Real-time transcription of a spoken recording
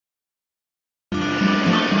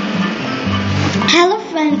Hello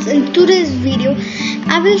friends, in today's video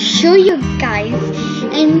I will show you guys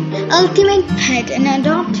an ultimate pet and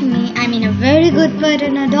adopt me. I mean a very good pet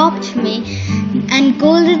and adopt me, and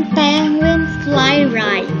golden penguin fly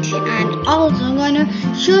right. And also I'm gonna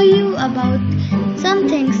show you about some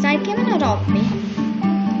things that came and adopt me.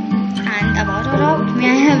 And about adopt me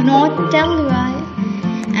I have not tell you why.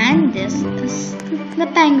 And this is the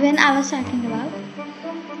penguin I was talking about.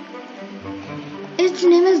 Its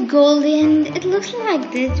name is Goldie and it looks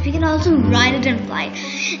like this. We can also ride it and fly.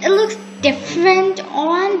 It looks different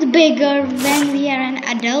and bigger when we are an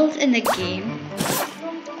adult in the game.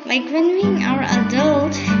 Like when we are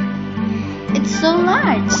adult, it's so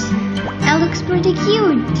large. It looks pretty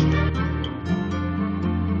cute.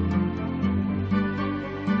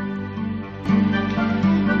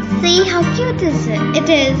 See how cute is it? It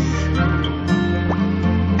is.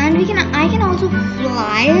 And I can also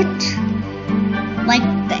fly it. Like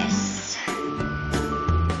this,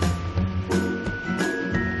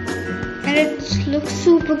 and it looks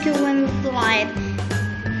super cute when we fly it.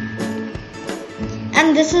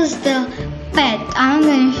 And this is the pet I'm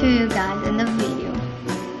going to show you guys in the video,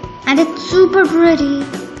 and it's super pretty,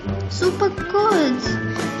 super good.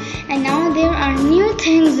 And now there are new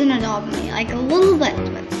things in Adopt Me, like a little bit.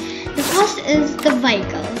 The first is the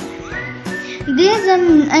vehicle. There's a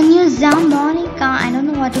new Zamboni car. I don't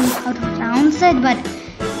know how to pronounce it, but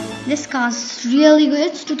this car is really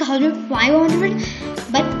good. It's 2,500,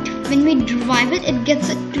 but when we drive it, it gets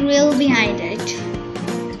a trail behind it.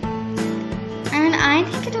 And I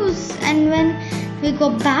think it was, and when we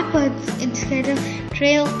go backwards, it's got a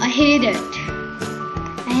trail ahead it.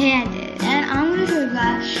 And I'm gonna show you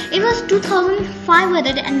guys. It was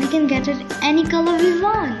 2,500, and we can get it any color we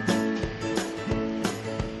want.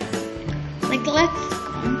 Like let's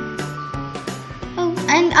go. Oh,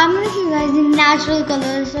 and I'm gonna show you guys the natural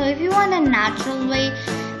colors. So if you want a natural way,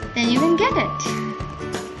 then you can get it.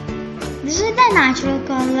 This is the natural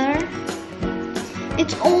color.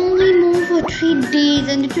 It's only moved for 3 days,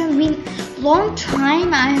 and it has been long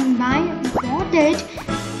time I bought it.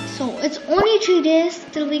 So it's only 3 days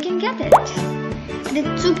till we can get it. And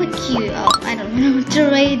it's super cute. Oh, I don't know to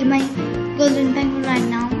rate my golden penguin right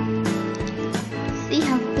now. See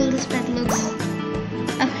how cool this pet looks.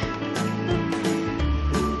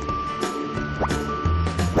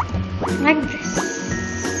 Like this.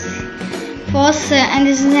 And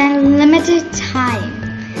this is a limited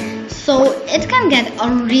time. So it can get a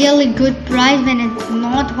really good price when it's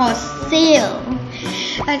not for sale.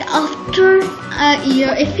 Like after a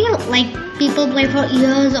year, it feels like people play for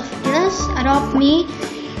years of this Adopt Me.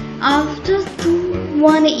 After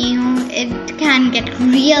 1 year, it can get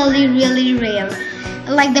really rare.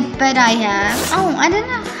 Like the pet I have. Oh, I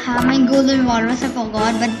didn't have my golden walrus, I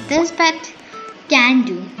forgot, but this pet can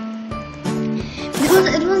do.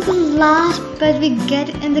 Because it was the last pet we get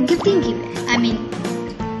in the gifting gift. I mean,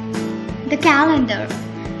 the calendar.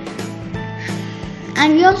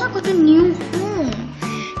 And we also got a new home.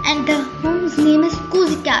 And the home's name is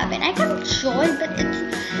Cozy Cabin. I can't show it, but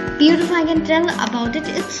it's beautiful. I can tell about it.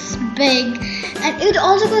 It's big. And it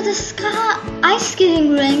also got a ice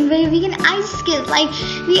skating ring where we can ice skate. Like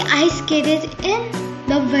we ice skated in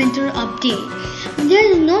the winter update.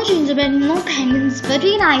 There is no gingerbread, no penguins, but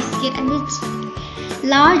we can ice skate, and it's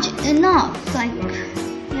large enough. Like,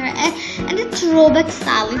 and it's Robux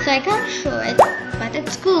style, so I can't show it, but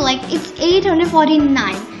it's cool. Like it's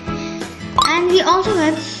 849. And we also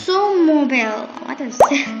got So Mobile. What is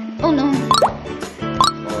it? Oh no.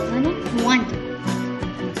 One.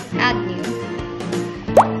 Add new.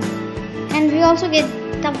 And we also get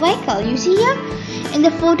the vehicle. You see here in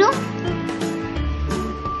the photo?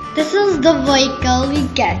 This is the vehicle we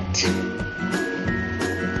get.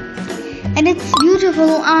 And it's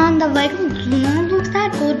beautiful, and the vehicle does not look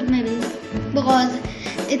that good maybe because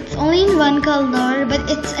it's only in one color, but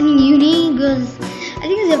it's a unique because I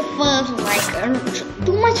think it's the first like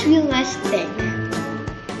too much realistic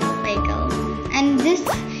vehicle. And this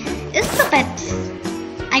is the pet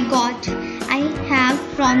I have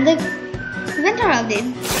from the winter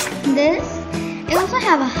update. I also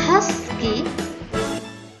have a husky.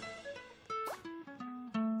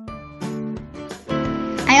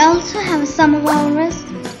 I also have a summer walrus.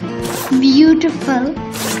 Beautiful.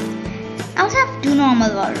 I also have 2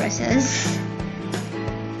 normal walruses.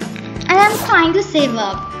 And I'm trying to save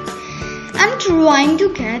up. I'm trying to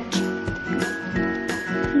get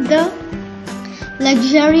the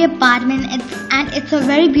luxury apartment, and it's a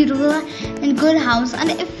very beautiful and good house.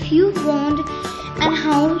 And if you want a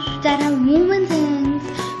house that has moving things,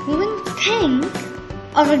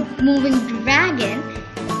 or a moving dragon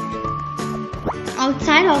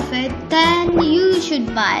outside of it, then you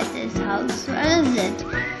should buy this house. Where is it?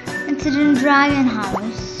 It's in Dragon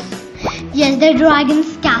House. Yes, the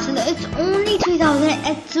Dragon's Castle. It's only 3,000.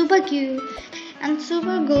 It's super cute and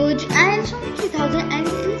super good. And it's only 3,000. And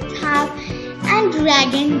it have a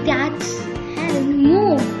dragon that's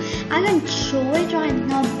more. I can show it right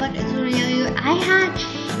now, but it's really. I had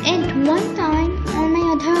it one time on my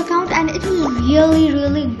other account, and it was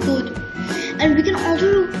really good. And we can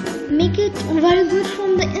also make it very good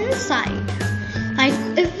from the inside. Like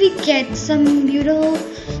if we get some beautiful,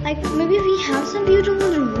 like maybe we have some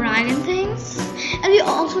beautiful dragon things, and we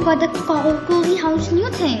also got the cozy house new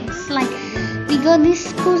things. Like we got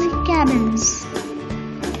these cozy cabins.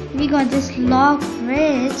 We got this log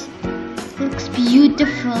fridge. Looks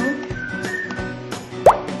beautiful.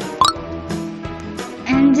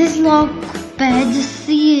 And this log bed, just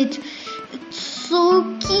see it. It's so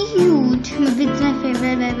cute. Maybe it's my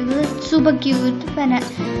favorite bed because it's super cute when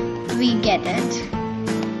we get it.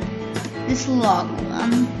 This log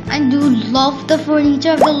one. I do love the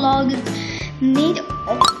furniture of the log. It's made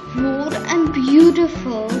of wood and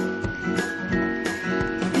beautiful.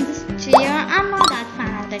 And this chair, I'm not that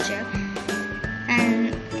fan of the chair.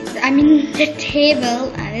 And I mean the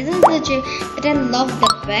table, and this is the chair, but I love the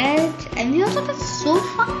bed, and we also have a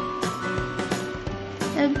sofa.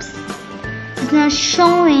 Oops, it's not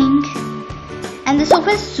showing, and the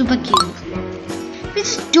sofa is super cute. We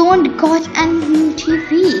just don't got any new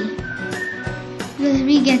TV because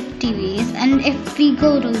we get TVs, and if we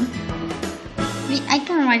go to, I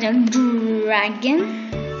can write a dragon.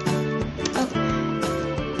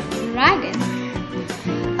 Dragon.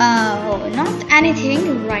 Not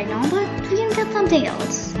anything right now, but we can get something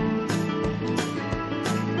else.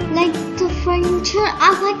 Like the furniture,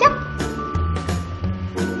 I like the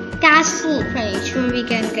castle furniture we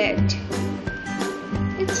can get.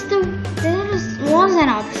 There was an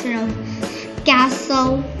option of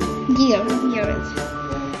castle here.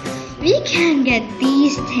 We can get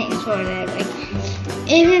these things for that. Like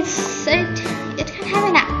if it can have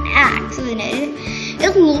an axe in it.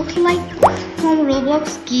 It looks like from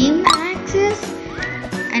Roblox game axes,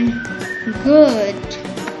 and good.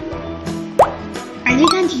 And we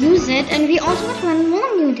can't use it, and we also got one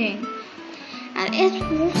more new thing. And it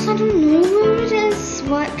was, I don't know what it is.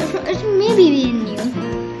 What it may be new,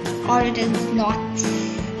 or it is not.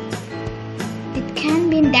 It can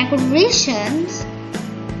be in decorations.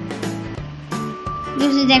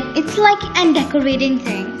 It's like a decorating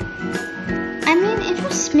thing. I mean, it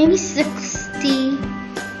was maybe 60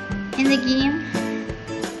 in the game.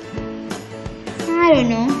 I don't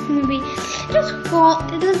know. Maybe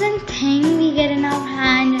it doesn't thing we get in our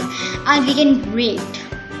hand and we can break.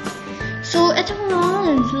 So it's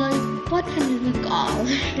was like, what can it be called?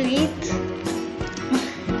 Right?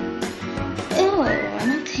 Oh,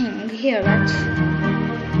 nothing here. But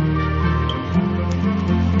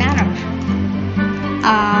banner.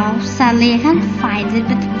 Sadly I can't find it,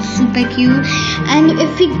 but it's super cute. And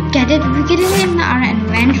if we get it in our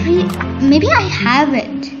inventory. Maybe I have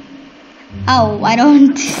it. Oh, I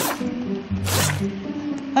don't.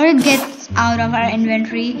 Or it gets out of our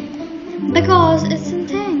inventory because it's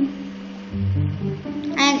something,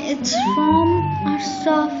 and it's from our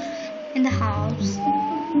stuff in the house.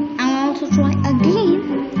 I'll also try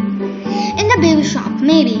again in the baby shop,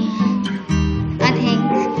 maybe. I think.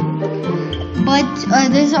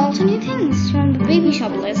 But there's also new things from the baby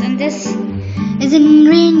shop list, and this is in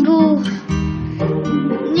rainbow,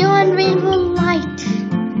 neon rainbow light.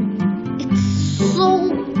 It's so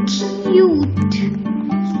cute.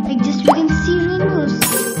 Like just we can see rainbows.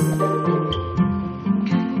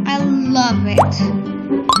 I love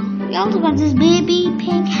it. We also got this baby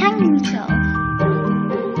pink hanging shelf.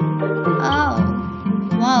 Oh,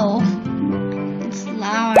 wow. It's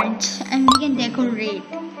large and we can decorate.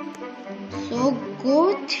 So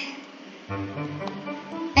good.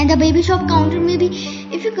 And the baby shop counter, maybe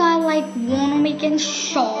if you guys like wanna make a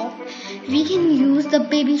shop, we can use the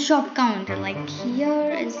baby shop counter. Like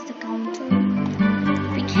here is the counter.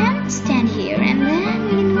 We can stand here and then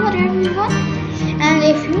we can do whatever we want. And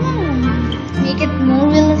if you wanna make it more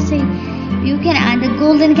realistic, you can add the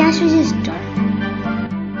golden cash register.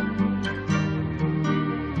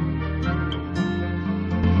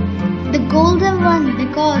 The golden one,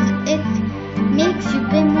 because it makes you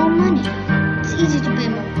pay more money. It's easy to pay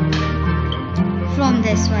more from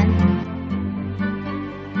this one.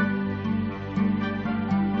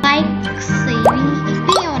 Like saving, if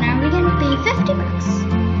we own it, we can pay 50 bucks.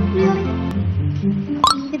 Really?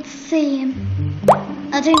 It's same.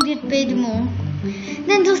 I think we paid more.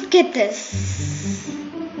 Then just get this.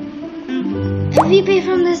 If we pay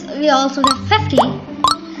from this, we also get 50.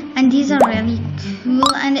 and these are really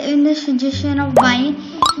cool. And in the suggestion of buying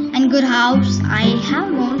and good house, I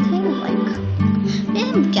have one thing like we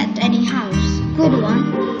didn't get any house, good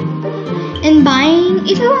one. In buying,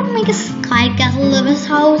 if you want to make a sky castle Lewis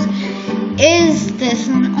house, is this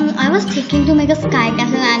one. Oh, I was thinking to make a sky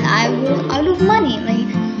castle and I was out of money. Like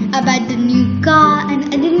I bought the new car and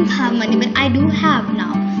I didn't have money, but I do have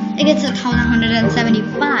now. Like it's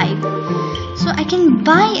 1,175. So I can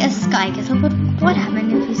buy a sky castle, but what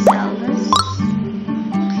happens if we sell this?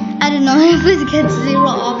 I don't know if it gets 0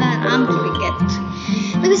 off and I'm keeping it.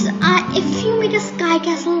 Because if you make a sky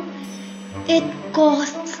castle, it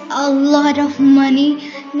costs a lot of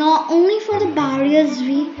money. Not only for the barriers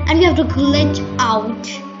and you have to glitch out.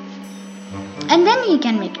 And then you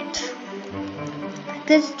can make it.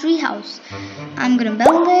 This tree house. I'm gonna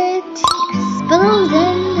build it. Yes, build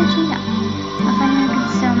in the tree house. I finally can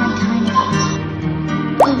sell my tiny house.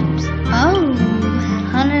 Oops. Oh,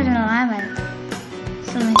 111.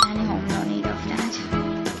 So my tiny home, no need of that.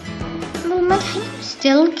 Well, my tiny home is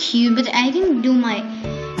still cute, but I didn't do my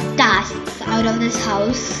tasks out of this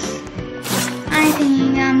house. I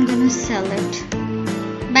think I'm gonna sell it.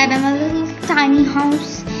 Bye bye my little tiny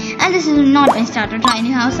house. And this is not my starter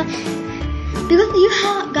tiny house. Because you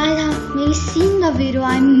guys have maybe seen the video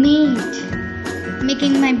I made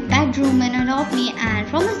making my bedroom in Adopt Me, and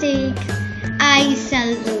from mistake I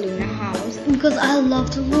sell the lunar house because I love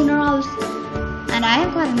the lunar house and I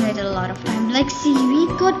have gotten it a lot of time. Like see, we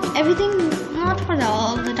got everything, not for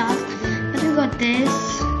all the tasks, but we got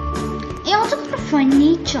this. We also got a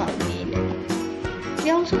furniture made.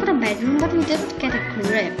 We also got a bedroom, but we didn't get a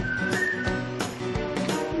crib.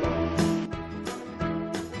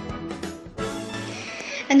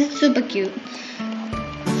 And it's super cute.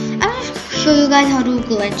 I'm going to show you guys how to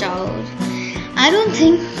glitch out. I don't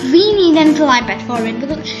think we need an iPad for it,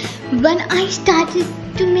 because when I started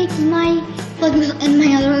to make my plugins in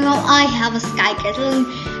my other account, I have a sky castle.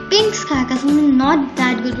 Pink sky castle is not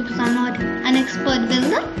that good because I'm not an expert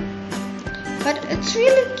builder, but it's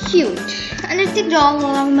really cute. And it takes all a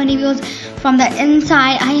lot of money because from the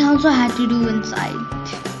inside I also had to do inside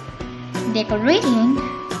decorating.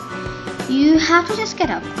 You have to just get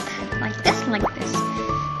up like this,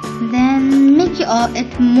 then make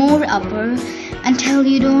it more upper until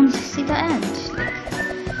you don't see the end.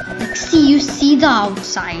 Like see, you see the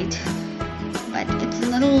outside, but it's a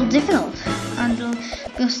little difficult until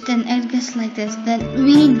because then it gets like this. Then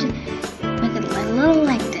we need to make it a little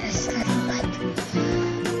like this.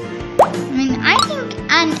 I mean, I think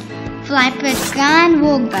an flypad can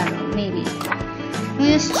work better. Maybe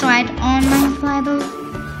we just try it on my flypad.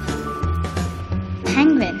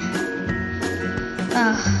 Penguin.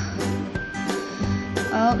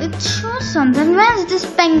 Oh, it shows something. Where is this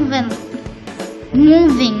penguin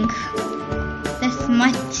moving this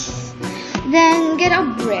much? Then get a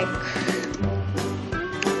brick.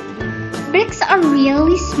 Bricks are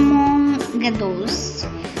really small. Get those.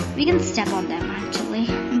 We can step on them actually.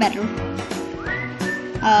 Better.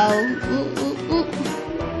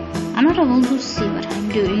 I'm not able to see what I'm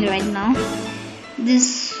doing right now.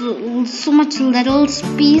 This so much little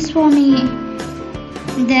space for me.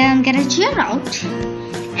 Then get a chair out,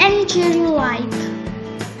 any chair you like,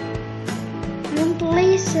 and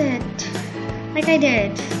place it like I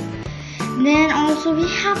did. Then also we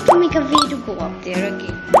have to make a way to go up there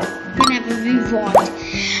again whenever we want.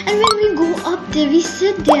 And when we go up there, we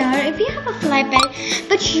sit there. If we have a flypad,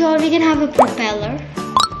 but sure we can have a propeller.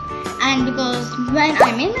 And because when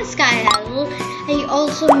I made the sky castle, I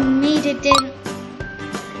also made it in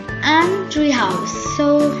and tree house.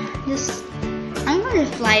 So just I'm gonna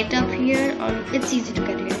fly it up here, or it's easy to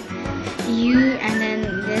get here. And then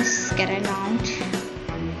this, get it out.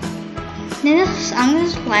 Then I'm gonna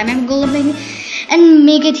just fly my golden baby and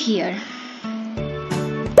make it here.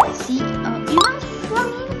 See, you want for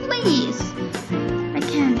me, please? I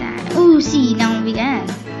can't add. Oh, see, now we can.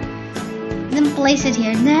 Then place it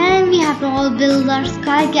here. Then we have to all build our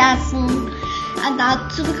sky castle. And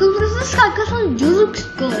that's because the sky castle looks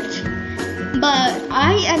good, but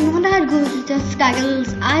I am not that good with the sky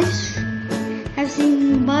castles I have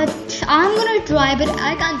seen. But I'm gonna try, but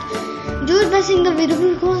I can't do it by seeing the video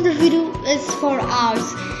because the video is for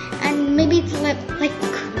hours, and maybe it's like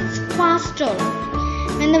it's faster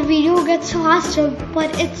when the video gets faster, but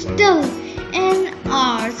it's still in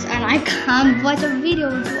hours, and I can't watch a video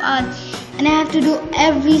in 2 hours, and I have to do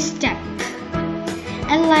every step.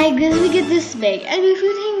 And like this, we get this big. And if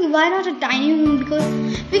you think, why not a tiny home? Because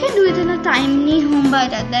we can do it in a tiny home,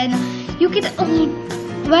 but then you get a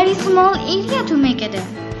very small area to make it in.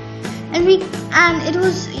 And it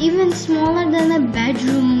was even smaller than a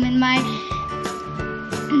bedroom in my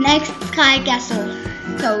next sky castle.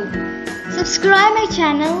 So subscribe my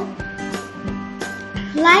channel,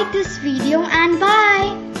 like this video, and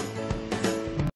bye.